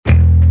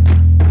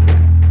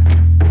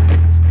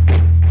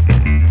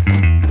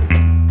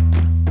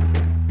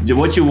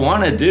What you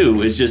want to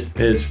do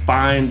is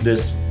find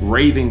this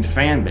raving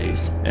fan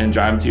base and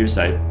drive them to your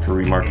site for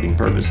remarketing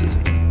purposes.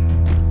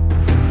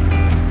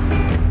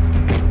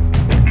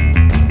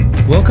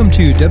 Welcome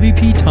to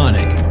WP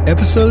Tonic,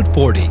 episode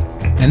 40,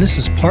 and this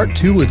is part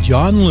 2 with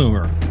Jon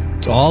Loomer.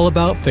 It's all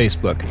about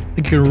Facebook. I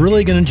think you're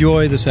really going to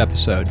enjoy this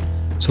episode.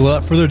 So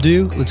without further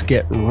ado, let's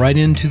get right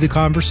into the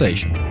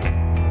conversation.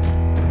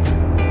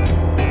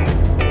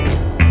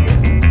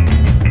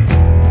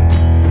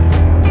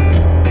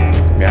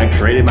 I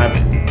created my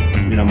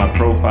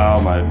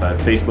profile, my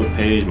Facebook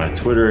page, my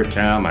Twitter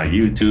account, my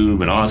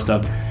YouTube, and all that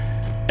stuff.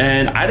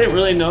 And I didn't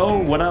really know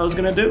what I was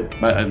going to do.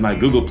 My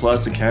Google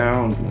Plus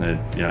account,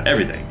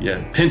 everything.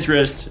 Yeah,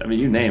 Pinterest. I mean,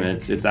 you name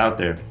it, it's out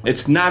there.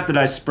 It's not that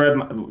I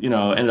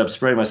ended up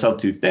spreading myself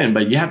too thin,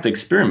 but you have to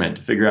experiment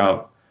to figure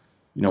out,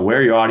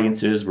 where your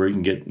audience is, where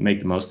you can make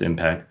the most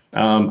impact.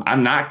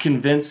 I'm not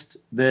convinced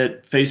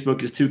that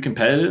Facebook is too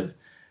competitive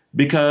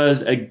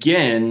because,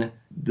 again,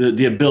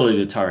 the ability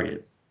to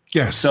target.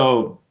 Yes.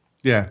 So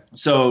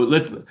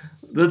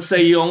let's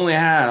say you only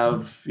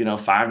have,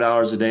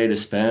 $5 a day to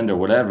spend or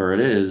whatever it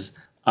is.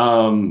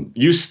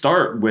 You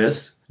start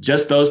with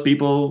just those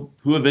people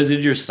who have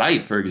visited your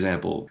site, for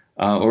example,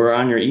 or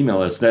on your email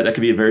list. That could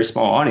be a very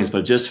small audience,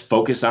 but just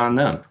focus on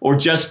them, or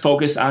just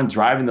focus on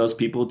driving those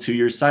people to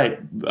your site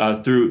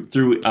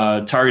through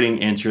targeting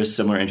interests,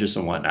 similar interests,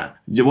 and whatnot.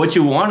 What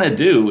you want to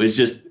do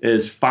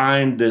is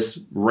find this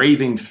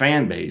raving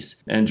fan base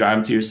and drive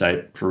them to your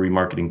site for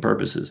remarketing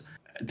purposes.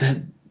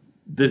 I'm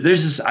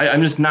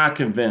just not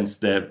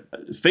convinced that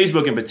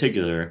Facebook in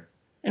particular,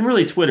 and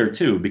really Twitter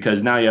too,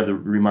 because now you have the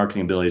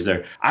remarketing abilities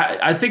there.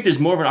 I think there's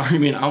more of an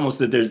argument almost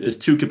that it's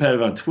too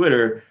competitive on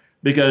Twitter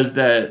because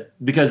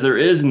there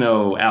is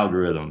no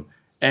algorithm.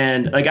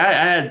 And like I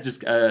had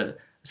just a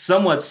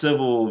somewhat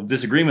civil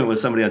disagreement with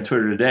somebody on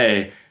Twitter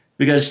today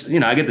because,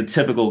 I get the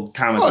typical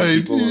comments from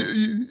people.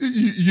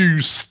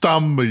 You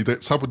stun me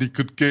that somebody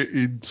could get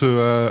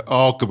into an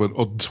argument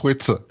on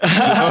Twitter.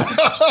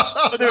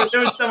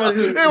 There was someone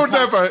who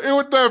it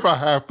would never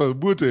happen,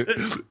 would it?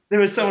 There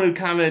was someone who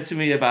commented to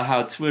me about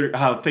how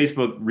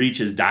Facebook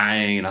reach is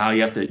dying and how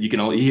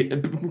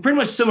pretty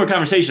much similar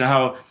conversation,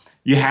 how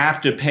you have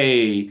to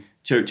pay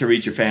to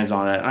reach your fans and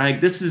all that. And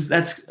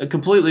that's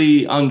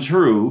completely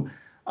untrue.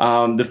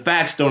 The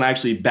facts don't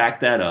actually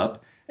back that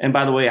up. And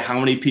by the way, how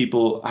many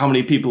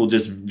people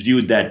just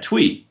viewed that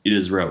tweet you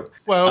just wrote?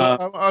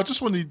 Well, I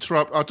just want to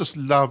interrupt. I just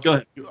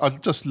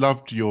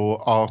loved your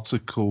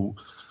article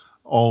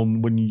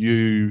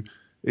on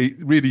it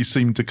really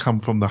seemed to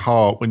come from the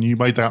heart when you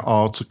made that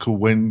article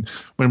when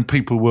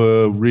people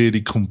were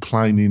really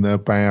complaining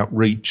about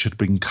reach had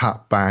been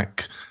cut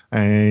back.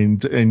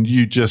 And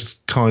you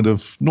just kind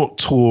of not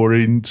tore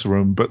into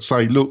them, but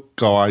say, look,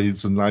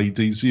 guys and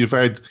ladies, you've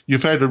had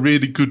a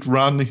really good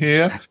run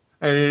here.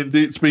 And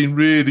it's been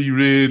really,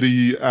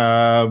 really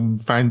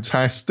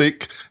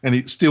fantastic, and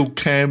it still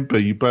can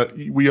be. But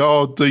we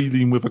are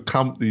dealing with a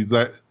company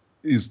that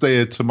is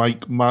there to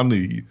make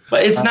money.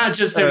 But it's not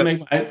just there to make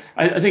money.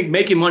 I think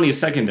making money is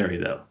secondary,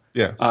 though.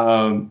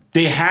 Yeah.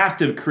 They have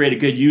to create a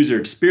good user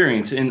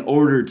experience in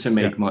order to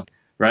make money,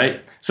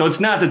 right? So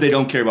it's not that they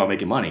don't care about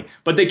making money,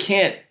 but they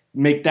can't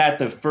make that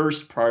the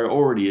first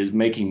priority is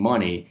making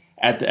money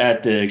at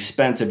the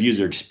expense of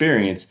user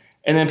experience,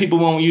 and then people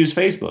won't use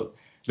Facebook.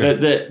 Yeah.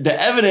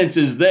 The evidence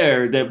is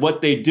there that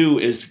what they do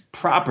is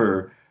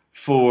proper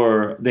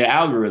for the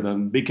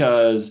algorithm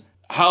because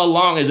how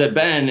long has it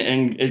been,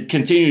 and it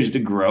continues to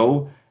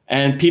grow,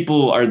 and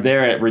people are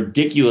there at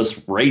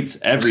ridiculous rates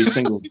every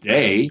single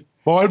day.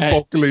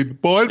 Mind-boggling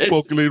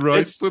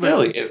rates. It's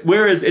silly.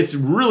 Whereas it's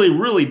really,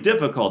 really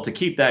difficult to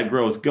keep that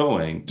growth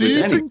going. Do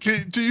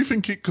you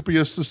think it could be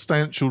a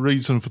substantial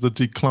reason for the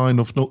decline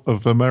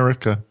of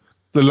America?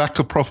 The lack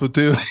of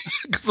profitability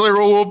because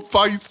they're all on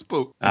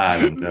Facebook. I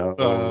don't know.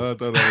 I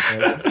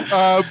don't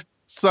know.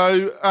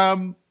 So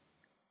I've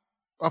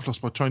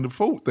lost my train of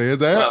thought there.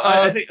 Well,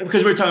 I think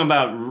because we're talking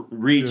about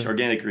reach,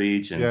 organic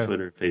reach, and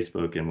Twitter,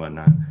 Facebook, and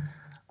whatnot.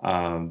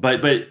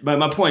 But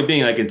my point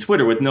being, like in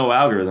Twitter with no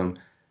algorithm,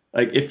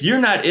 like if you're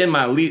not in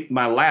my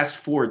last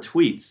 4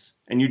 tweets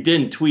and you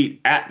didn't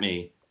tweet at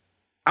me,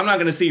 I'm not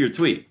going to see your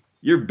tweet.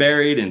 You're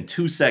buried in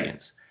 2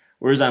 seconds.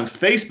 Whereas on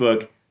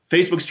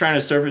Facebook's trying to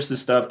surface the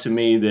stuff to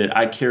me that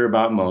I care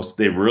about most.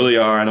 They really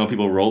are. I know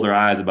people roll their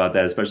eyes about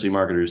that, especially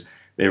marketers.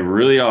 They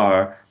really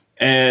are.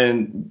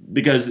 And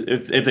because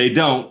if they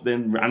don't,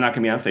 then I'm not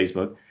going to be on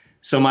Facebook.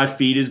 So my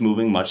feed is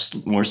moving much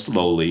more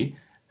slowly,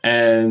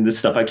 and the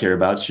stuff I care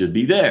about should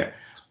be there.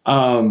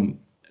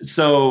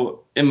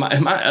 So am I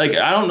like,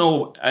 I don't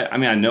know. I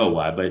mean, I know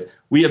why, but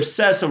we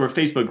obsess over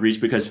Facebook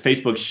reach because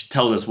Facebook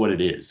tells us what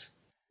it is.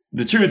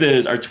 The truth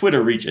is our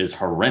Twitter reach is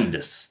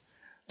horrendous.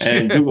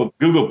 And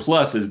Google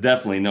Plus is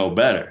definitely no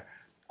better.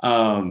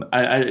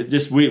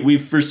 We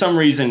for some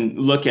reason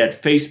look at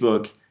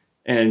Facebook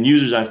and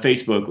users on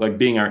Facebook like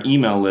being our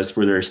email list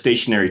where they're a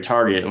stationary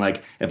target. And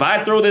like, if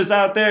I throw this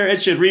out there,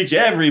 it should reach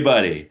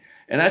everybody.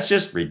 And that's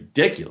just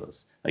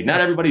ridiculous. Like, not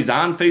everybody's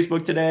on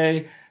Facebook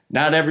today.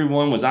 Not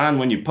everyone was on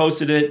when you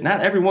posted it.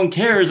 Not everyone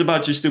cares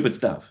about your stupid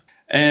stuff.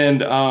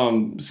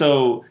 And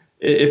so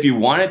if you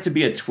want it to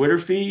be a Twitter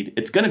feed,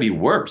 it's going to be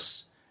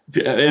worse.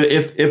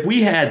 If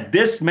we had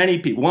this many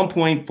people,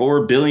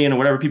 1.4 billion or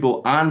whatever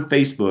people on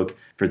Facebook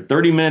for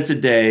 30 minutes a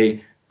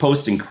day,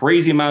 posting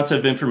crazy amounts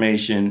of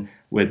information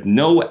with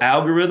no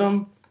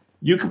algorithm,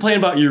 you complain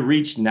about your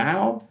reach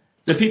now.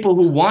 The people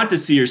who want to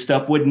see your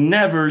stuff would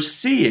never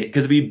see it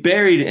because it'd be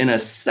buried in a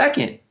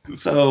second.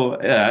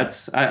 So yeah,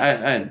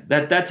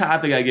 that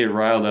topic I get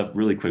riled up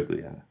really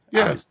quickly.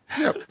 Yeah.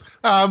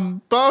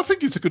 But I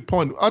think it's a good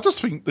point. I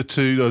just think the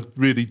two are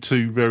really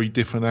two very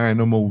different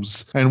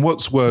animals. And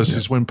what's worse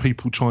is when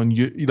people try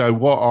and,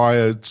 what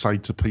I say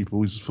to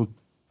people is for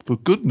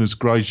goodness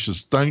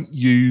gracious, don't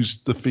use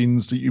the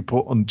things that you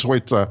put on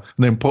Twitter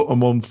and then put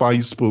them on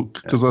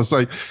Facebook. Because I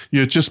say,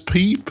 you just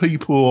peeve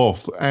people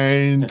off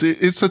and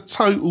it's a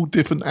total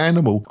different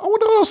animal. I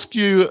want to ask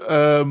you,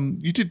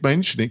 you did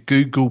mention it,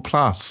 Google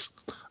Plus.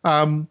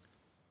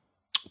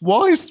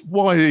 Why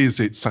is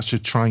it such a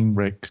train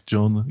wreck,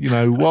 John?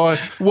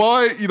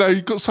 Why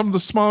you've got some of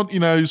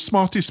the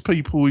smartest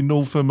people in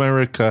North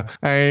America,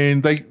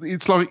 and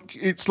it's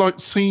like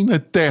seeing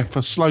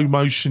a slow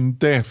motion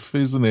death,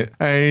 isn't it?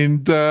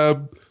 And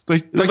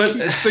they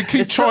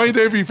keep trying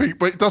everything,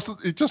 but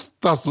it just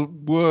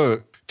doesn't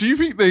work. Do you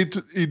think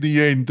in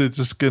the end they're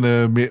just going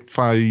to admit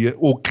failure,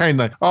 or can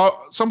they?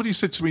 Somebody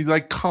said to me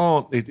they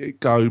can't let it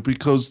go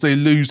because they're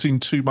losing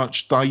too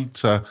much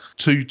data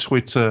to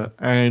Twitter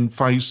and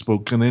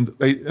Facebook, and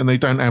they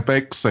don't have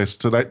access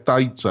to that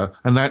data,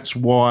 and that's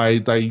why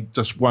they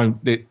just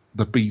won't let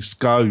the beast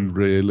go.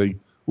 Really,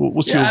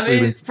 what's your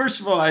feeling? First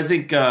of all, I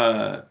think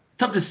it's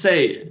tough to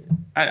say.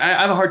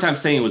 I have a hard time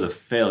saying it was a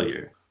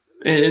failure,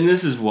 and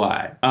this is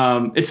why.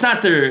 It's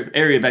not their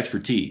area of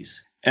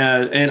expertise.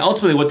 And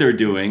ultimately what they're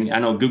doing, I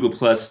know Google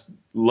Plus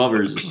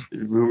lovers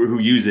who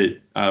use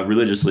it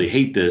religiously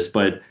hate this,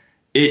 but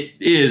it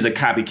is a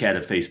copycat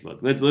of Facebook.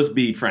 Let's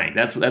be frank.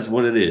 That's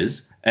what it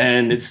is.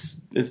 And it's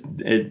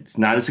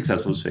not as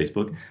successful as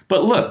Facebook.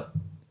 But look,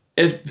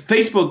 if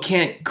Facebook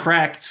can't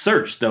crack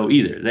search though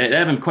either. They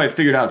haven't quite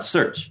figured out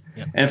search.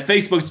 Yeah. And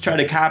Facebook's tried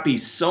to copy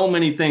so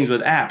many things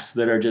with apps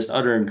that are just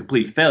utter and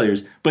complete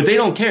failures, but they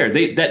don't care.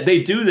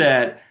 They do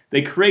that.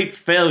 They create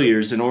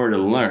failures in order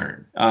to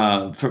learn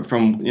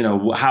from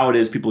how it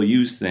is people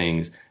use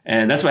things,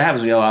 and that's what happens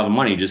when you have a lot of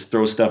money. You just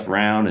throw stuff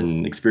around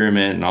and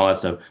experiment and all that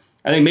stuff.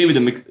 I think maybe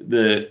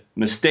the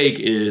mistake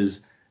is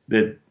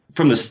that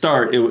from the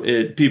start,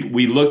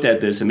 we looked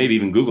at this, and maybe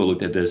even Google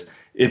looked at this.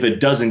 If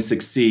it doesn't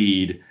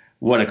succeed,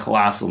 what a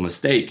colossal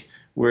mistake.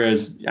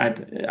 Whereas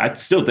I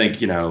still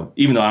think,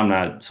 even though I'm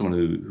not someone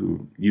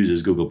who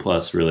uses Google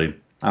Plus really,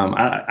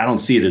 I don't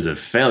see it as a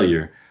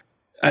failure.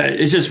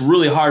 It's just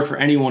really hard for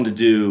anyone to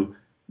do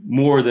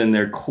more than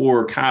their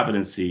core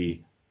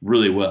competency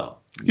really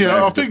well.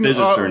 Yeah, I think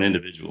business or an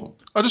individual.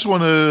 I just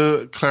want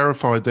to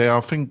clarify there. I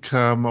think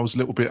I was a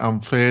little bit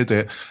unfair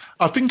there.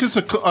 I think as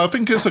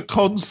a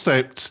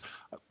concept,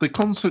 the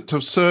concept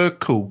of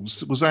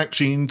circles was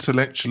actually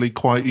intellectually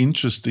quite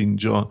interesting,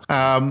 John.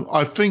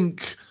 I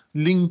think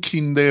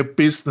linking their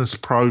business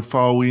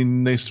profile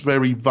in this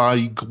very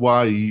vague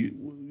way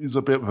is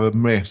a bit of a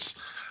mess,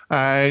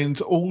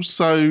 and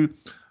also.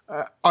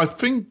 I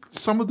think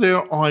some of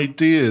their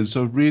ideas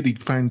are really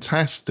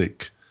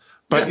fantastic,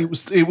 but it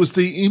was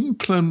the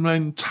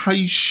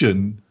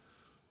implementation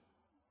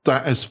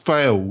that has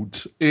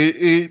failed.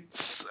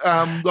 It's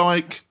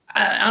like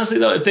honestly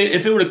though, if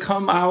it would have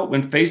come out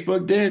when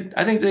Facebook did,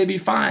 I think they'd be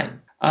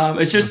fine.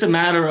 It's just a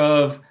matter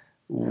of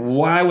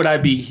why would I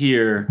be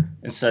here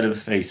instead of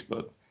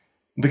Facebook?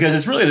 Because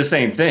it's really the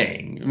same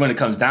thing when it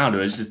comes down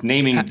to it. It's just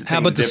naming. How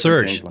about the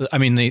search? I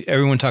mean,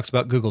 everyone talks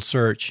about Google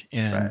search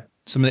and. Right.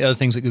 Some of the other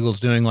things that Google's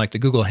doing, like the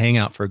Google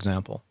Hangout, for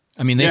example.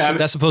 I mean,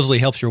 that supposedly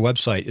helps your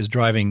website, is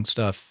driving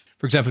stuff.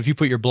 For example, if you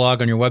put your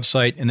blog on your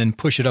website and then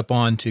push it up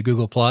onto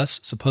Google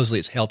Plus, supposedly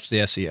it helps the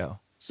SEO.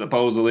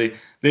 Supposedly.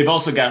 They've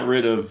also got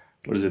rid of,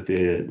 what is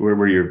it,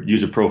 where your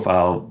user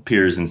profile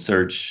appears in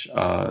search.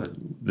 If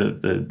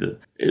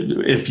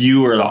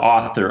you are the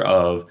author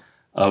of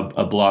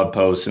a blog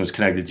post and was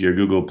connected to your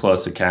Google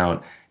Plus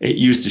account, it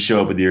used to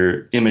show up with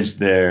your image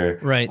there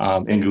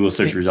in Google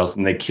search results,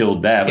 and they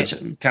killed that, which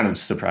is kind of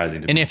surprising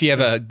to me. And if you have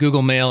a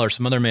Google Mail or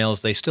some other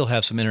mails, they still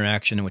have some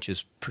interaction, which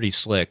is pretty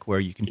slick, where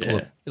you can pull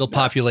up, it'll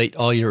populate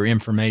all your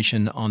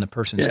information on the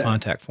person's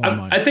contact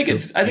form. I think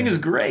it's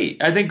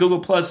great. I think Google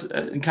Plus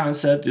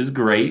concept is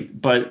great,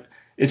 but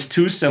it's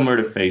too similar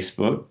to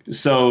Facebook.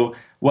 So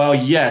while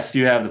yes,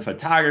 you have the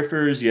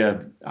photographers, you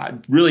have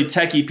really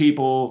techie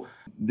people,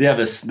 they have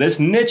this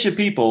niche of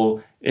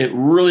people it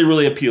really,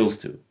 really appeals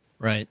to.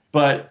 Right.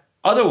 But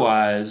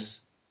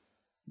otherwise,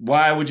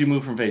 why would you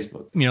move from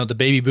Facebook? The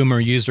baby boomer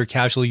user,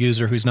 casual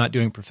user who's not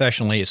doing it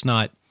professionally, it's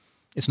not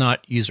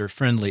user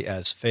friendly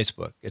as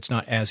Facebook. It's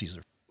not as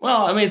user.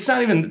 Well, I mean, it's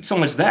not even so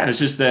much that. It's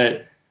just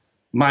that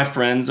my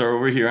friends are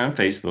over here on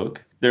Facebook.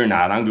 They're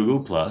not on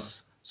Google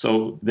Plus.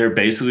 So they're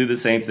basically the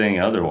same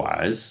thing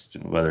otherwise,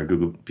 whether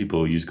Google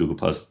people use Google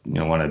Plus,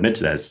 want to admit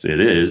to that,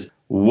 it is.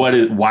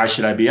 why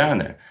should I be on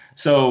there?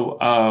 So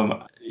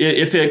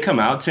if it had come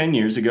out 10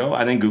 years ago,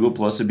 I think Google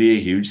Plus would be a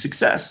huge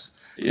success.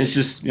 It's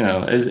just,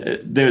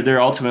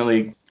 they're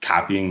ultimately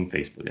copying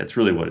Facebook. That's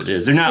really what it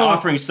is. They're not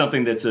offering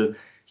something that's a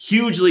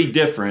hugely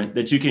different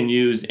that you can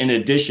use in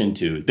addition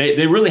to.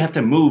 They really have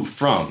to move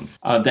from.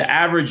 The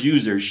average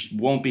user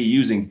won't be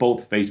using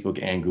both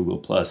Facebook and Google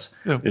Plus.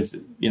 Yeah. It's,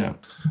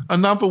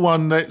 Another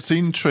one that's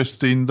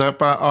interesting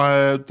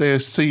about their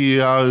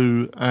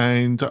CEO,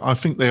 and I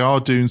think they are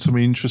doing some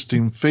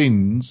interesting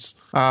things,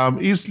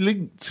 is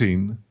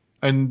LinkedIn.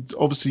 And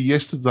obviously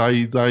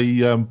yesterday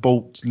they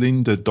bought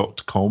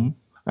lynda.com,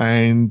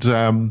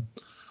 and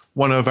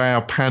one of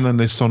our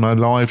panelists on our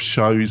live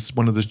show is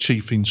one of the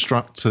chief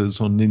instructors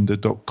on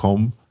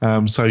lynda.com.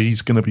 So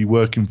he's going to be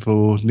working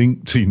for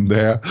LinkedIn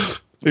there.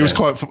 It was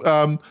quite...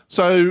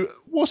 so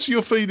what's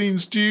your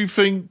feelings? Do you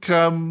think...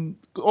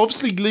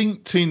 obviously,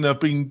 LinkedIn have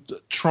been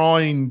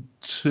trying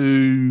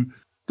to...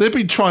 They've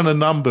been trying a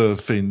number of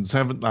things,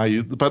 haven't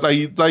they? But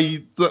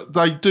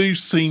they do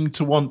seem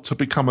to want to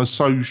become a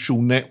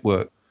social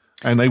network.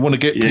 And they want to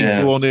get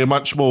people on there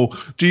much more.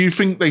 Do you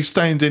think they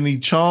stand any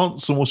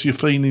chance? And what's your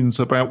feelings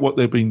about what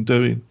they've been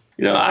doing?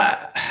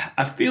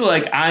 I feel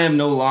like I am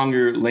no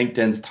longer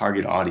LinkedIn's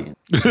target audience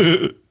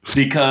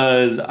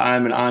because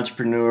I'm an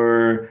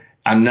entrepreneur.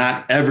 I'm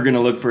not ever going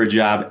to look for a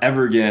job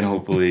ever again,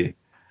 hopefully.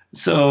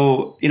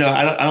 So,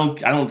 I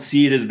don't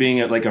see it as being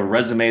like a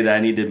resume that I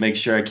need to make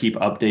sure I keep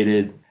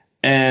updated.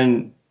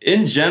 And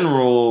in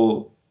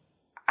general,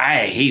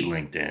 I hate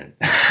LinkedIn.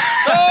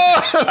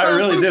 I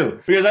really do.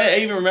 Because I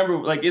even remember,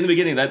 like, in the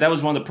beginning, that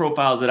was one of the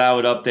profiles that I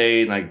would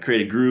update, and like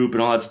create a group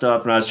and all that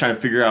stuff. And I was trying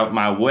to figure out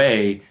my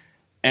way.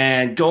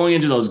 And going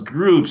into those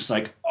groups,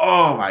 like,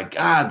 oh my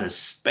God, the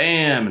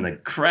spam and the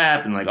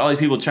crap and like all these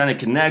people trying to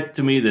connect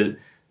to me that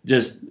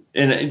just,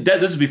 and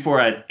this was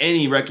before I had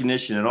any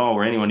recognition at all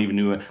where anyone even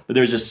knew it. But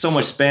there was just so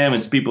much spam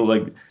and people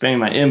like spamming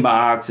my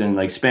inbox and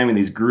like spamming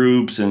these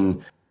groups.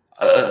 And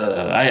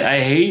I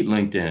hate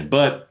LinkedIn.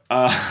 But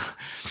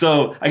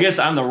so I guess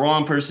I'm the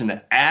wrong person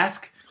to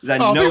ask because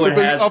I know it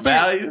has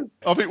value.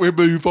 I think we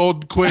move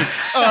on quick.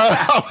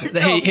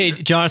 Hey,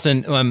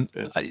 Jonathan,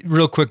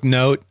 real quick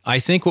note. I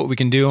think what we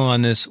can do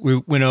on this, we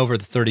went over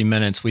the 30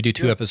 minutes. We do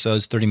two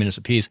episodes, 30 minutes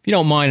apiece. If you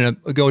don't mind,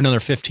 go another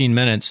 15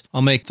 minutes.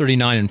 I'll make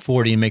 39 and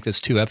 40 and make this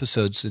 2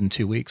 episodes in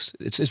 2 weeks.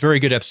 It's a very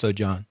good episode,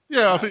 John.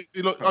 Yeah, I think,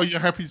 are you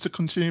happy to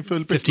continue for a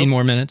bit? 15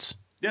 more minutes?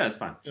 Yeah, that's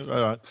fine. Yeah,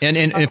 all right. And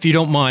if you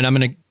don't mind, I'm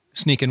going to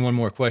sneak in one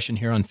more question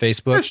here on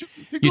Facebook.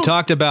 Yeah, you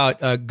talked about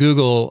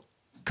Google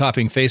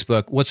copying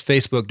Facebook. What's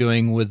Facebook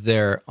doing with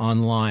their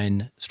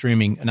online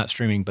streaming, not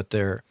streaming, but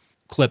their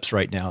clips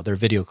right now, their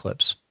video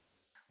clips?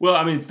 Well,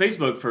 I mean,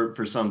 Facebook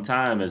for some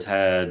time has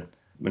had,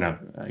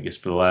 I guess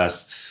for the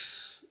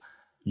last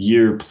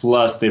year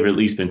plus, they've at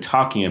least been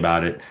talking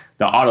about it,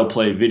 the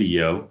autoplay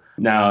video.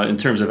 Now, in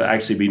terms of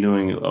actually be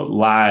doing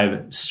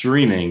live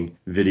streaming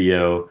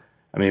video,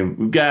 I mean,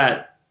 we've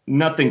got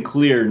nothing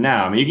clear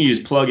now. I mean, you can use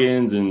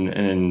plugins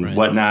and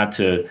whatnot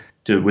to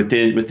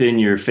within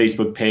your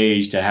Facebook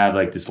page to have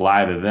like this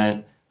live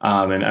event.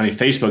 And I mean,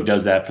 Facebook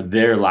does that for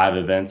their live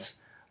events.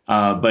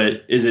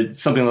 But is it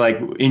something like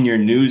in your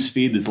news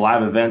feed, this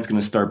live event's going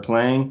to start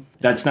playing?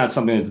 That's not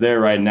something that's there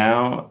right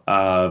now.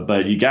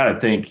 But you got to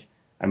think,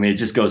 I mean, it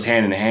just goes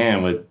hand in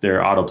hand with their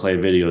autoplay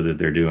video that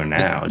they're doing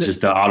now. It's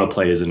just the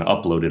autoplay is an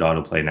uploaded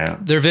autoplay now.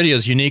 Their video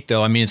is unique,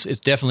 though. I mean, it's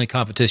definitely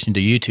competition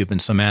to YouTube in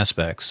some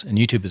aspects, and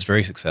YouTube is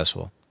very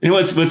successful. You know,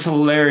 what's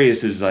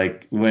hilarious is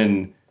like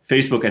when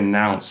Facebook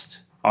announced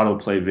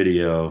autoplay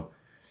video,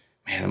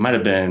 man, it might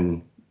have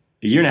been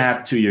a year and a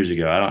half, 2 years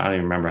ago. I don't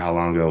even remember how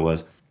long ago it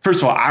was.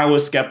 First of all, I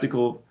was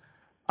skeptical.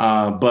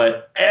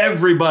 But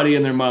everybody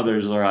and their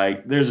mothers are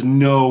like, there's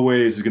no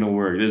way this is going to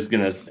work.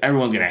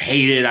 Everyone's going to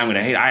hate it. I'm going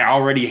to hate it. I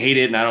already hate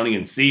it and I don't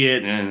even see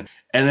it. And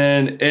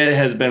then it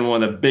has been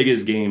one of the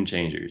biggest game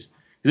changers.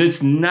 Because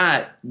it's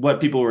not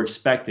what people were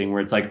expecting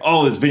where it's like,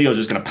 oh, this video is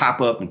just going to pop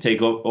up and take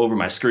over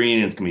my screen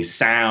and it's going to be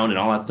sound and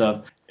all that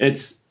stuff.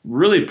 It's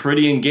really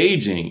pretty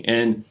engaging.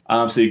 And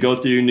so you go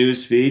through your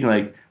news feed and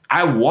like,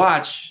 I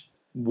watch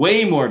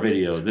way more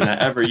video than I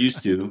ever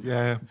used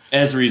to.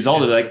 As a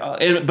result of it,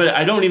 but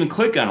I don't even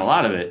click on a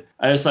lot of it.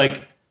 I just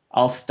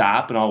I'll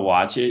stop and I'll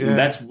watch it. And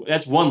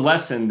that's one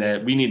lesson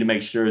that we need to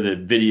make sure that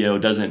video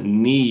doesn't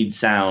need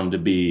sound to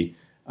be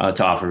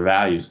to offer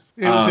value.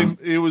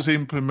 It was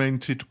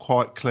implemented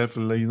quite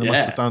cleverly.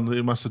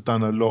 They must have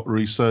done a lot of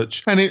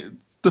research, and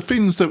the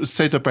things that were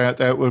said about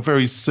that were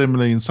very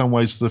similar in some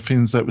ways to the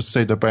things that were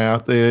said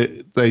about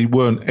they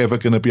weren't ever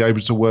going to be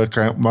able to work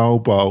out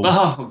mobile.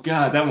 Oh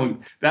God, that was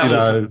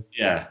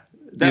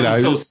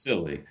so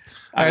silly.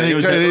 It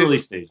was in the early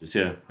stages,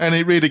 and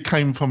it really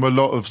came from a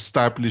lot of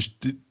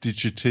established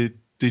digiteria.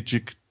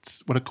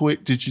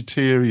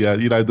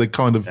 You know, the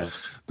kind of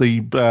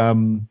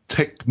the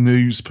tech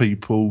news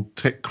people,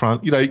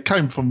 TechCrunch. You know, it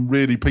came from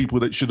really people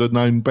that should have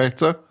known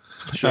better,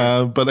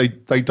 but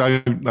they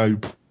don't know.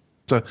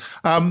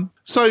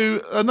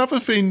 So another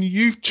thing,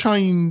 you've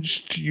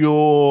changed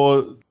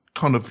your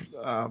kind of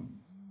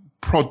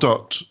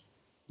product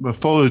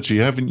mythology,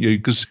 haven't you?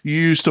 Because you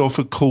used to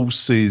offer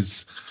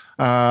courses,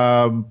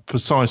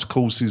 precise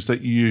courses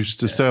that you used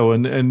to sell.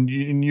 And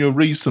in your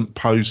recent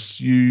posts,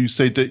 you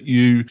said that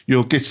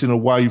you're getting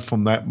away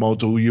from that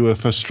model. You were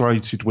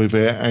frustrated with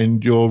it,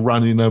 and you're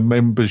running a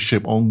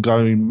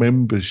ongoing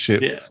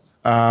membership. Yeah.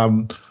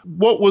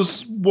 What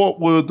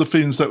were the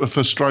things that were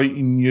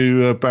frustrating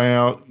you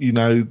about,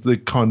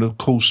 the kind of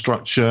course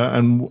structure,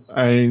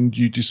 and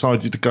you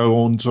decided to go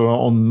on to an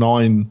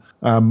online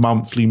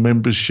monthly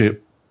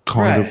membership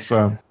kind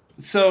of?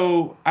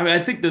 So, I mean, I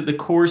think that the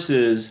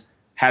courses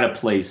had a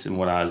place in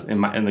what I was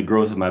in the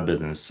growth of my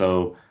business.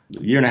 So,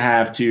 a year and a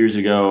half, 2 years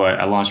ago,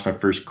 I launched my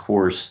first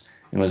course.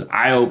 It was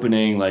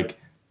eye-opening, like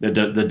the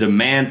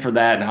demand for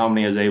that and how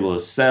many I was able to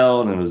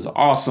sell, and it was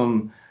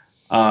awesome.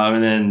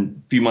 And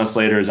then a few months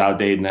later, it was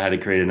outdated, and I had to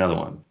create another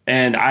one.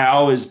 And I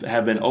always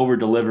have been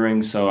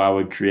over-delivering, so I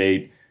would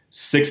create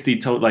 60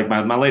 total. Like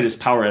my latest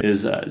power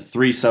is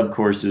 3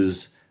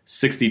 sub-courses,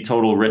 60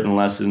 total written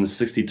lessons,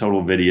 60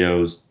 total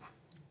videos,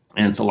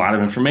 and it's a lot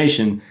of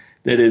information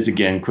that is,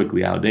 again,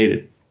 quickly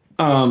outdated.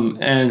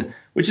 And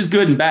which is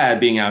good and bad,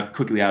 being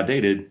quickly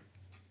outdated,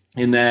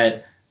 in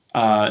that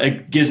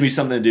it gives me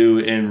something to do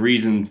and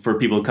reason for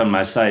people to come to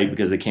my site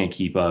because they can't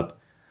keep up.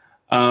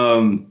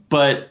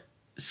 But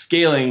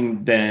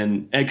scaling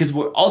then, because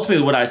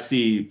ultimately what I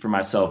see for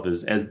myself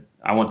is, as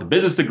I want the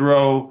business to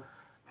grow,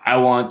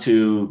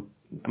 the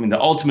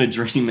ultimate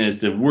dream is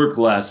to work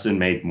less and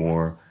make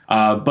more,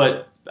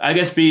 but I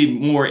guess be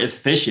more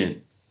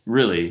efficient,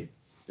 really,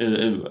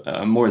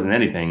 more than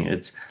anything.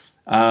 It's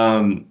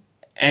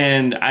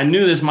and I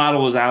knew this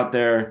model was out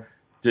there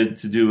to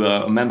do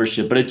a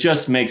membership, but it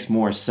just makes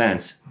more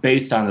sense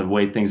based on the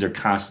way things are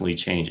constantly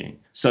changing.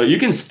 So you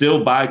can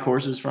still buy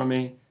courses from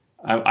me.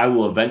 I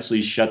will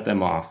eventually shut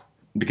them off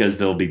because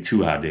they'll be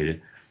too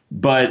outdated.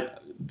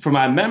 But for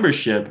my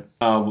membership,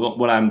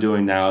 what I'm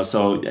doing now,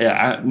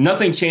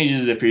 nothing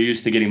changes if you're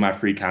used to getting my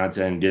free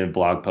content, getting a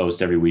blog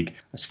post every week.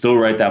 I still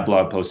write that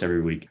blog post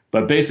every week.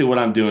 But basically what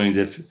I'm doing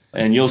is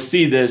and you'll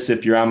see this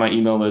if you're on my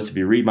email list, if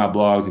you read my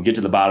blogs and get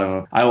to the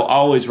bottom, I will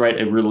always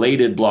write a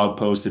related blog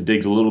post that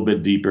digs a little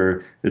bit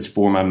deeper that's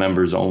for my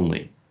members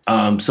only.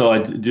 So I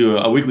do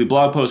a weekly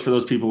blog post for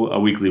those people, a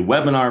weekly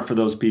webinar for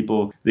those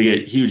people. They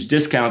get huge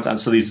discounts on.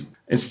 So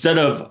instead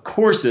of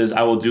courses,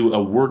 I will do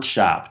a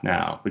workshop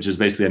now, which is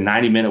basically a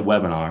 90-minute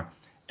webinar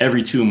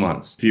every 2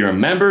 months. If you're a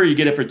member, you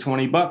get it for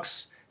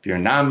 $20. If you're a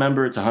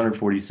non-member, it's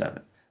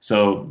 $147.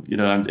 So,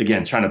 I'm,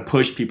 again, trying to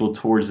push people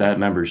towards that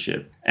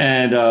membership.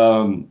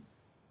 And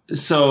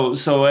so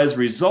as a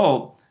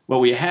result, what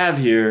we have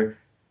here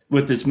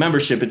with this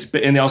membership,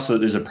 and also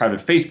there's a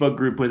private Facebook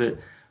group with it.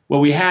 What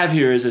we have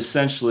here is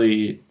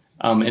essentially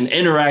an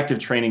interactive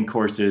training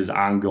courses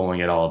ongoing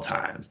at all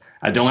times.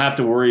 I don't have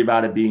to worry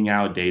about it being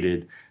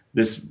outdated.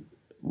 This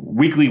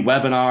weekly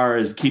webinar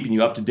is keeping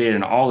you up to date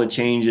on all the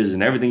changes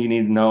and everything you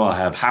need to know. I'll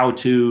have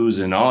how-tos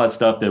and all that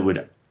stuff that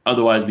would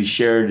otherwise be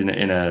shared in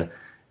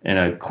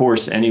a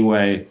course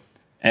anyway.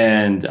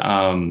 And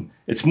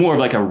it's more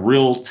of like a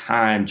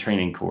real-time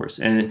training course.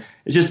 And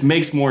it just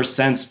makes more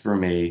sense for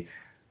me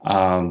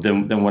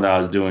than what I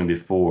was doing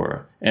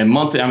before. And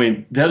monthly,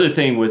 the other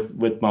thing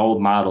with my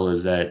old model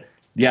is that,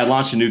 I'd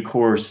launch a new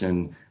course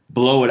and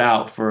blow it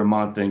out for a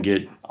month and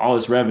get all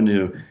this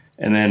revenue,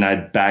 and then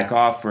I'd back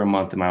off for a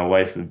month, and my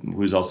wife,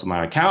 who's also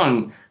my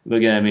accountant,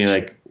 looking at me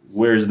like,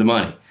 where's the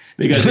money?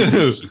 Because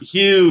it's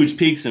huge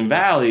peaks and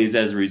valleys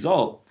as a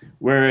result.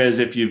 Whereas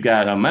if you've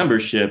got a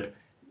membership,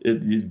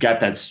 you've got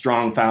that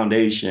strong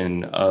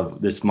foundation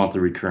of this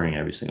monthly recurring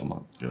every single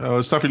month.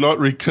 It's something like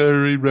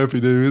recurring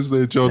revenue, isn't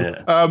there, John?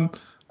 Yeah.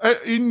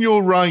 In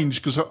your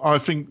range, because I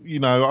think,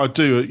 I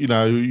do,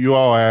 you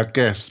are our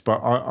guest, but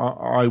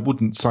I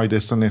wouldn't say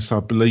this unless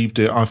I believed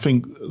it. I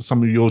think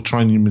some of your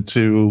training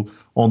material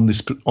on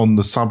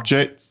the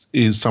subject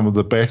is some of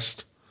the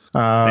best.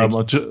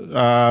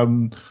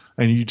 And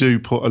you do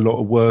put a lot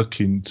of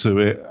work into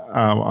it.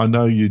 I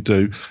know you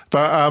do.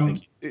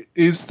 But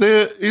is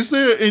there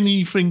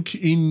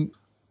anything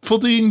for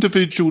the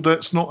individual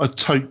that's not a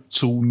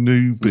total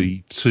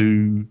newbie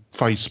to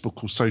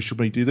Facebook or social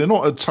media? They're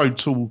not a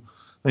total.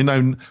 They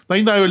know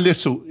a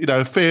little,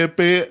 a fair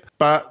bit,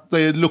 but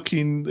they're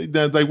looking.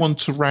 They want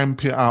to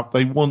ramp it up.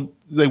 They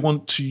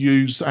want to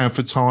use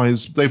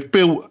advertise. They've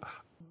built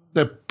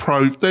their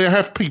They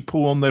have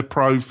people on their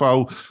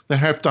profile. They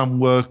have done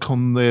work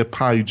on their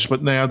page,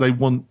 but now they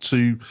want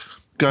to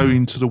go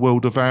into the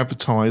world of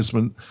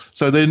advertisement.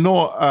 So they're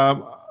not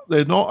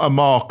a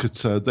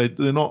marketer.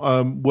 They're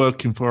not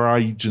working for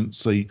an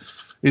agency.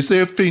 Is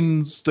there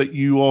things that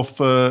you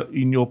offer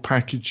in your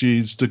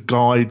packages to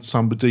guide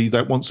somebody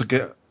that wants to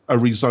get a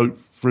result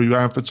through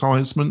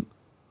advertisement?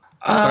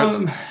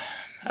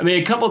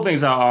 A couple of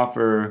things I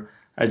offer.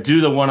 I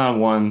do the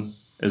one-on-one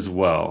as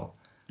well.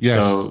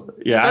 Yes. So,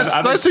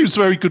 yeah, that seems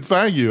very good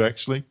value,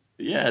 actually.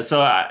 Yeah.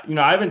 So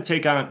I've been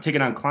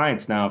taking on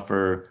clients now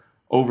for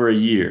over a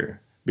year,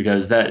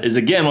 because that is,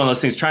 again, one of those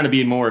things, trying to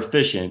be more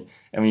efficient.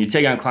 And when you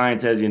take on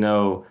clients, as you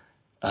know,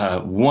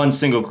 one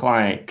single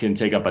client can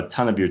take up a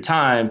ton of your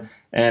time,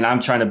 And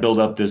I'm trying to build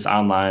up this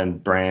online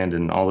brand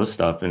and all this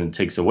stuff, and it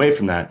takes away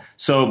from that.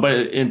 So, but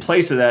in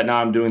place of that,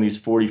 now I'm doing these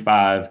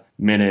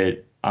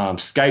 45-minute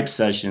Skype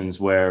sessions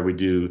where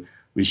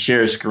we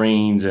share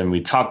screens and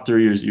we talk through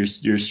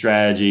your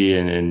strategy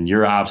and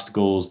your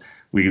obstacles.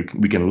 We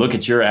can look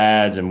at your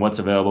ads and what's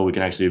available. We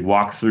can actually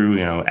walk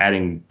through,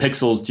 adding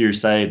pixels to your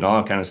site and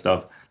all that kind of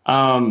stuff.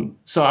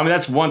 So, I mean,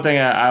 that's one thing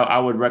I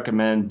would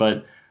recommend.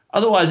 But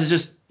otherwise, it's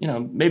just,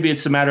 maybe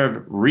it's a matter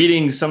of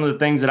reading some of the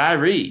things that I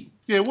read.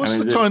 Yeah,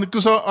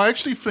 because I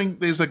actually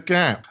think there's a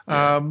gap.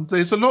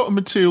 There's a lot of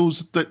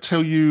materials that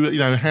tell you,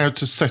 how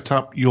to set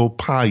up your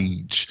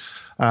page,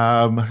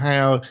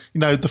 how,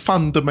 the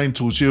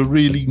fundamentals, you're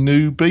really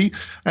newbie.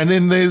 And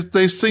then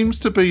there seems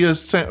to be a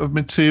set of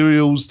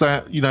materials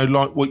that,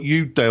 like what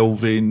you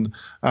delve in,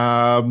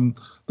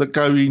 that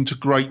go into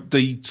great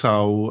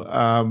detail,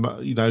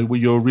 where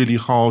you're a really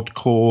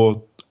hardcore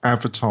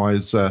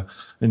advertiser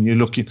and you're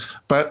looking.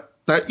 But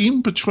that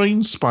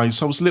in-between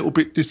space, I was a little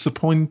bit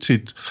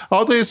disappointed.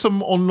 Are there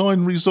some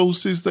online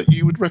resources that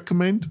you would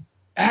recommend?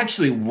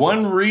 Actually,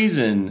 one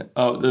reason,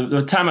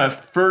 the time I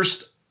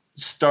first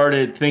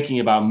started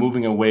thinking about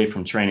moving away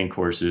from training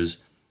courses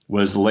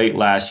was late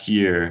last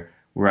year,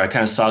 where I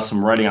kind of saw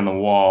some writing on the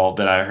wall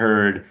that I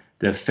heard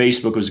that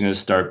Facebook was going to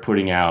start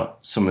putting out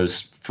some of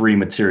this free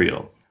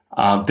material.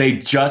 They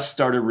just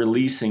started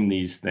releasing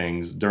these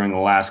things during the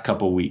last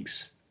couple of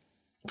weeks.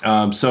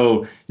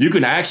 So you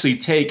can actually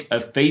take a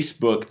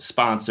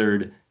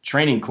Facebook-sponsored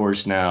training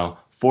course now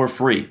for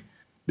free.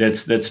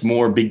 That's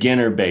more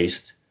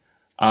beginner-based,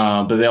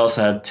 but they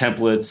also have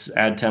templates,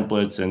 ad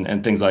templates,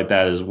 and things like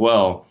that as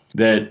well.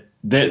 They're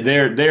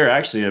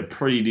actually a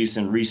pretty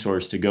decent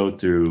resource to go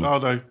through. Are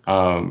they?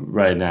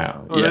 Right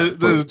now,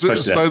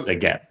 especially that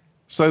gap.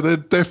 So they're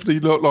definitely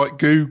not like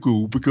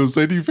Google, because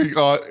any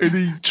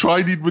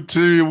training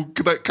material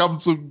that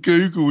comes from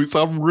Google, it's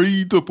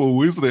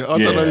unreadable, isn't it? I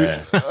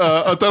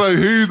don't know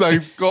who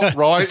they've got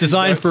right. It's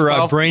designed for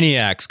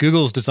brainiacs.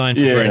 Google's designed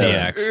for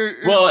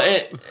brainiacs. Well,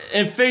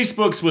 and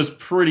Facebook's was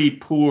pretty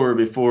poor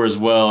before as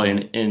well.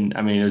 And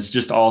I mean, it's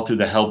just all through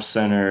the help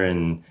center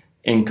and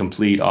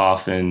incomplete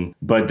often.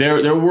 But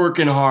they're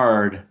working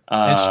hard.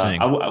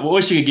 Interesting. I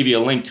wish I could give you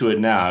a link to it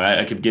now.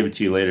 I could give it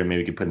to you later.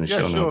 Maybe we could put it in the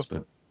show notes.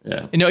 But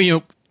yeah.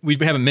 We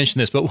haven't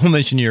mentioned this, but we'll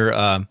mention your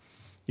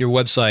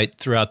website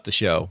throughout the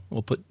show.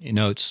 We'll put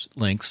notes,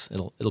 links.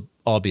 It'll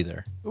all be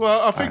there.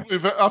 Well, I think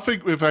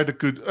we've had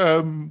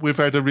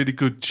a really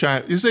good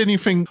chat. Is there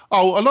anything?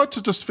 Oh, I'd like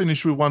to just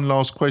finish with one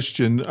last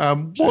question.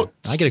 Sure.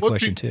 I get a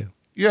question too.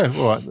 Yeah,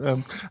 all right.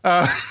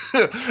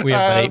 We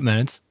have about 8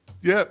 minutes.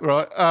 Yeah,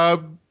 right. Are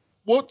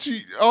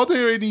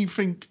there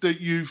anything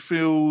that you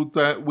feel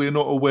that we're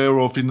not aware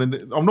of I'm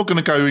not going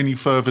to go any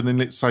further than,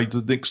 let's say,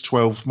 the next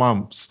 12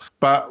 months,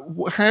 but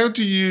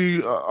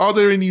are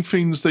there any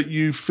things that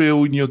you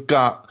feel in your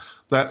gut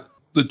that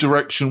the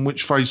direction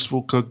which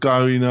Facebook are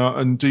going,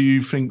 and do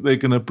you think they're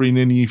going to bring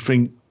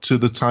anything to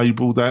the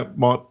table that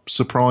might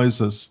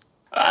surprise us?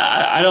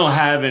 I don't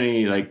have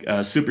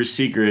any super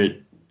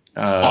secret.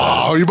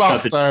 You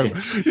must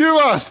have. You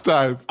must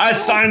have. I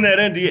signed that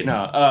NDA. No,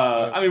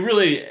 I mean,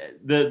 really,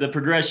 the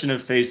progression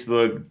of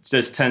Facebook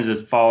just tends to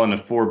fall into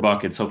 4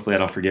 buckets. Hopefully, I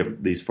don't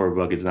forget these 4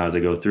 buckets now as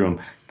I go through them.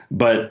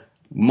 But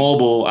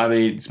mobile, I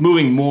mean, it's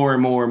moving more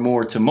and more and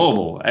more to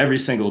mobile every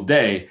single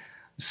day.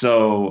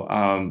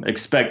 So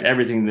expect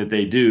everything that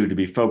they do to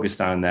be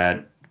focused on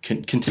that,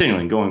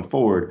 continuing going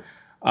forward.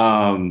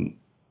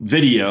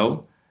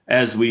 Video,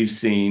 as we've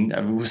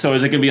seen. So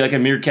is it going to be like a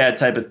Meerkat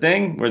type of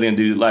thing where they're going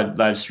to do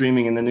live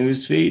streaming in the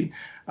news feed?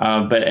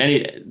 But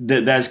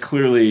that's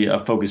clearly a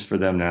focus for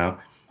them now.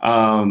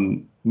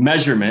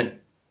 Measurement,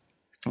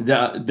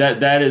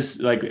 that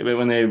is like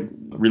when they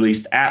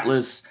released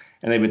Atlas,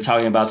 and they've been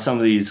talking about some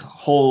of these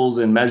holes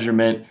in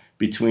measurement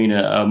between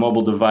a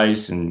mobile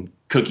device and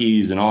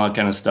cookies and all that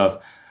kind of stuff.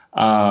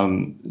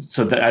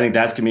 So I think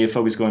that's going to be a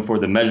focus going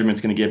forward. The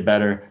measurement's going to get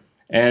better,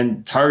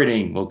 and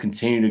targeting will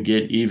continue to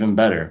get even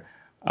better.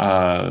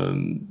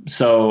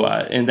 That's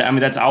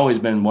always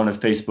been one of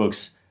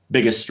Facebook's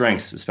biggest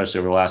strengths, especially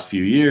over the last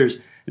few years,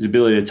 is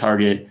ability to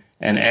target.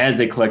 And as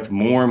they collect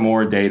more and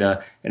more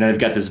data, and they've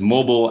got this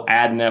mobile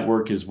ad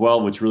network as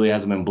well, which really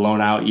hasn't been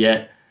blown out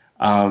yet,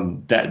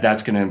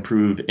 that's going to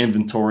improve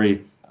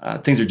inventory.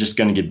 Things are just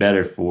going to get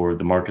better for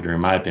the marketer,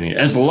 in my opinion,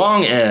 as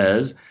long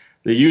as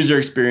the user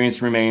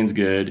experience remains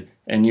good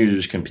and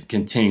users can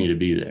continue to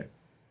be there.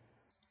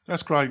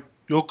 That's great.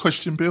 Your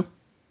question, Bill?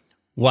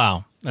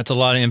 Wow, that's a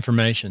lot of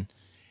information.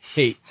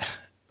 Hey,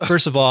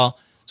 first of all,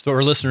 for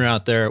our listener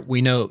out there,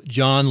 we know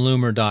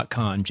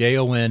JonLoomer.com,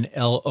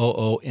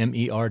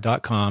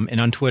 JonLoomer.com, and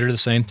on Twitter the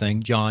same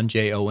thing, John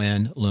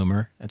Jon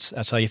Loomer.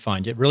 That's how you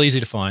find it. Real easy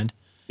to find.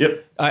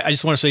 Yep. I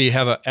just want to say you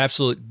have an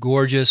absolute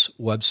gorgeous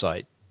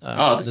website.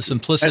 The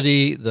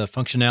simplicity, the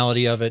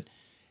functionality of it,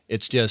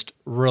 it's just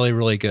really,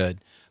 really good.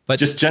 But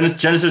just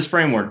Genesis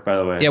framework, by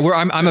the way. Yeah,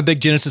 I'm a big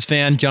Genesis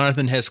fan.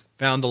 Jonathan has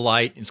found the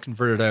light and it's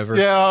converted over.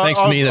 Yeah,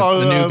 thanks to me, the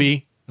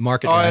newbie. the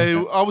market?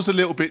 I was a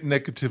little bit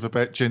negative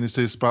about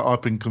Genesis, but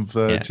I've been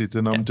converted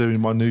and I'm doing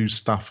my new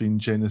stuff in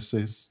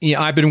Genesis.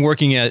 Yeah, I've been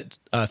working at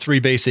 3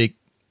 basic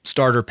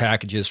starter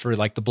packages for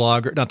like the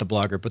blogger, not the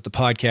blogger, but the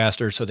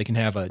podcaster, so they can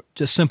have a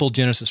just simple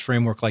Genesis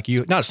framework like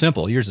you. Not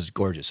simple. Yours is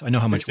gorgeous. I know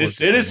how much work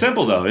it is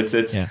simple though. It's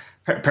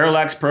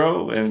Parallax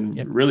Pro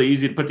and really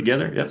easy to put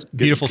together. Yep.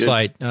 Beautiful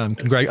site.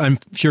 I'm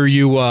sure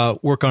you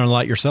work on a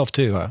lot yourself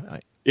too.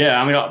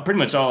 Yeah, I mean, pretty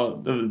much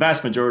the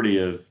vast majority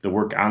of the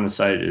work on the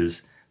site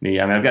is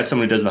me. I mean, I've got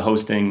someone who does the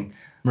hosting.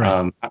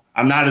 Right.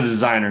 I'm not a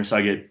designer, so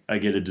I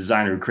get a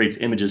designer who creates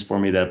images for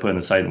me that I put on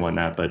the site and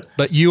whatnot.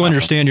 But you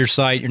understand your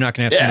site. You're not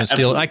going to have someone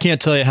steal it. I can't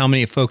tell you how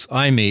many folks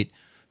I meet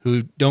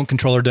who don't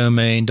control their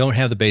domain, don't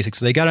have the basics.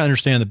 They got to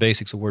understand the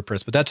basics of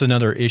WordPress. But that's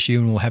another issue,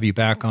 and we'll have you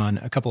back on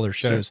a couple other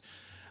shows. Sure.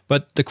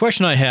 But the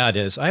question I had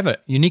is, I have a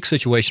unique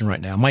situation right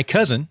now. My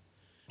cousin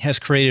has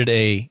created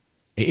a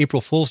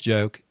April Fool's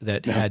joke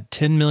that had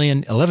 10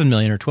 million, 11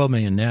 million, or 12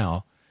 million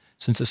now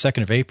since the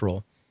 2nd of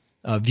April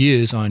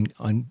views on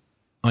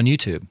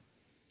YouTube.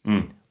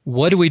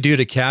 What do we do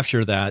to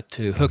capture that,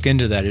 to hook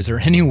into that? Is there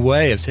any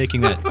way of taking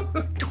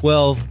that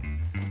 12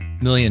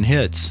 million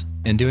hits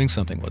and doing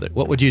something with it?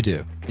 What would you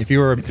do if you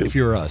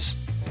were us?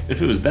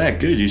 If it was that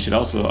good, you should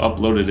also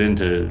upload it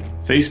into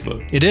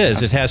Facebook. It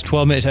is. It has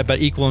 12 million. It's about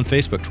equal in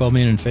Facebook, 12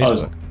 million in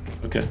Facebook.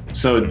 Oh, okay.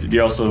 So do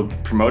you also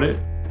promote it?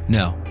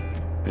 No.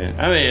 Yeah.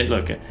 I mean,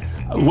 look,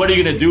 what are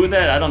you going to do with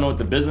that? I don't know what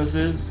the business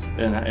is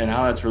and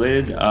how that's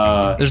related.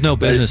 There's no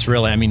business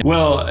really. I mean,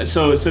 well,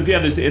 so if you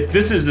have this, if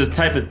this is the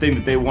type of thing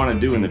that they want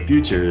to do in the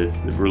future,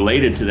 it's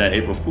related to that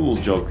April Fool's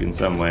joke in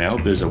some way. I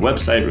hope there's a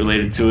website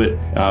related to it.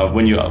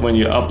 When you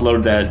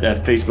upload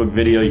that Facebook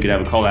video, you could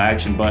have a call to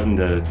action button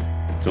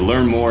to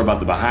learn more about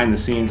the behind the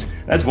scenes.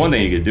 That's one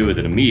thing you could do with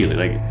it immediately.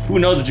 Like, who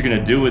knows what you're going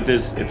to do with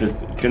this, if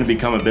it's going to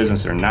become a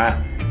business or not.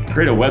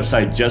 Create a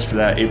website just for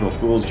that April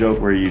Fool's joke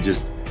where you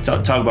just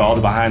talk about all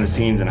the behind the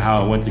scenes and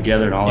how it went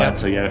together and all that.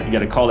 So you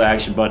got a call to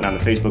action button on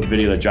the Facebook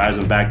video that drives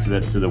them back to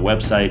the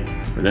website,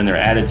 or then they're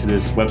added to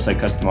this website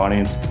custom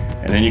audience.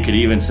 And then you could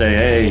even say,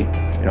 hey,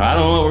 I don't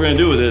know what we're going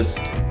to do with this,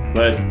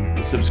 but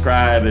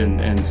subscribe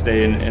and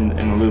stay in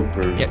the loop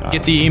for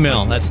get the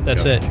email.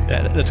 That's it.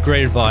 That's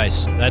great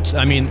advice. That's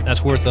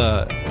worth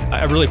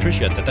I really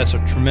appreciate that. That's a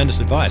tremendous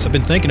advice. I've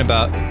been thinking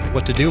about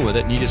what to do with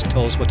it, and you just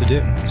told us what to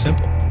do.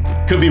 Simple.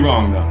 Could be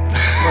wrong though.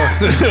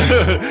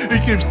 He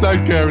gives no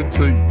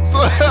guarantees.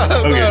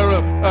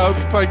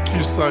 Thank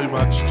you so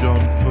much, John,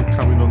 for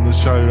coming on the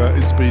show.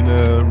 It's been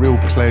a real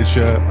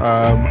pleasure.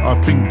 I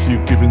think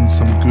you've given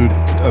some good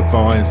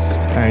advice,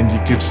 and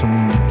you give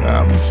some.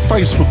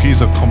 Facebook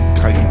is a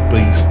complicated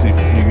beast.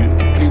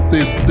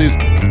 There's.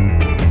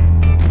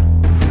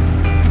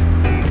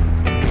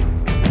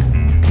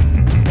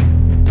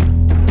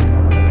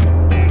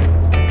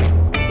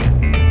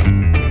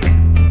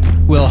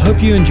 Well,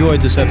 hope you enjoyed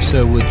this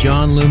episode with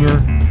John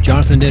Loomer,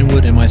 Jonathan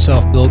Denwood, and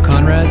myself, Bill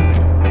Conrad.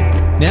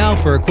 Now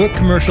for a quick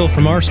commercial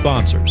from our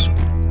sponsors.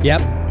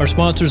 Yep, our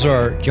sponsors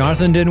are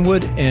Jonathan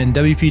Denwood and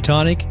WP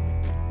Tonic,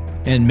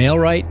 and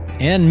MailRite,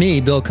 and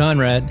me, Bill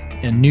Conrad,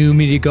 and New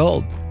Media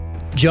Gold.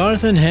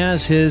 Jonathan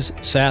has his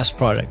SaaS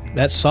product.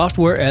 That's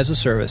software as a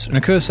service. And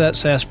of course, that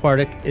SaaS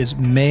product is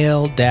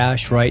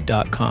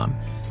mail-right.com.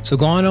 So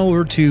go on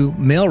over to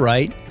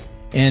MailRite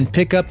and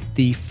pick up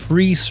the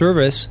free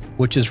service,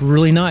 which is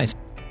really nice,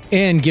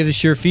 and give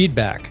us your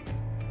feedback.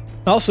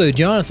 Also,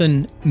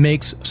 Jonathan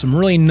makes some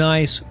really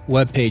nice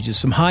web pages,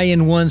 some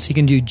high-end ones. He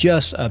can do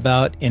just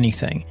about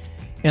anything.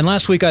 And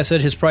last week I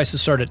said his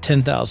prices start at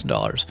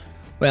 $10,000.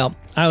 Well,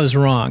 I was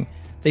wrong.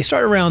 They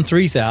start around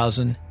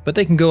 $3,000, but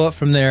they can go up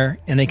from there,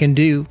 and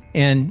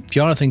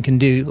Jonathan can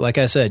do, like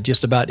I said,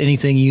 just about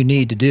anything you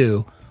need to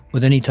do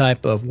with any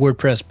type of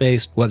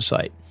WordPress-based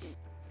website.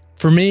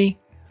 For me,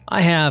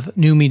 I have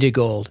New Media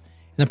Gold.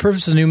 And the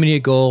purpose of New Media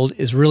Gold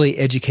is really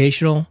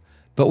educational,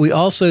 but we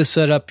also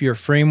set up your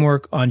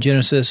framework on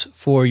Genesis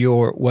for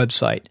your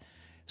website.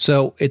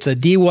 So it's a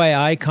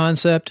DIY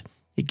concept.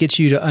 It gets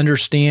you to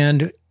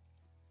understand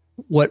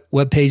what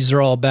web pages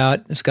are all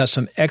about. It's got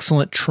some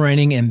excellent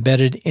training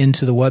embedded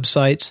into the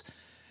websites.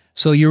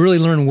 So you really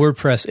learn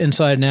WordPress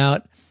inside and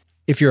out.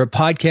 If you're a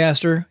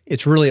podcaster,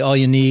 it's really all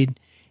you need.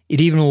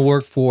 It even will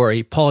work for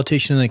a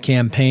politician in a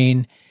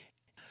campaign.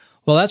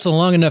 Well, that's a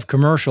long enough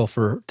commercial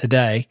for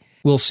today.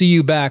 We'll see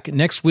you back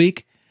next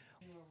week.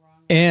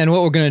 And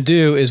what we're going to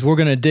do is we're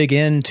going to dig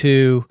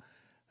into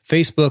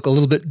Facebook a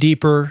little bit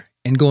deeper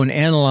and go and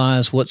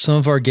analyze what some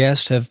of our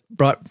guests have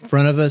brought in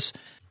front of us.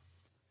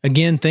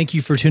 Again, thank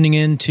you for tuning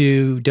in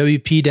to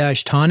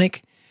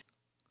WP-Tonic.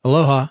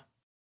 Aloha.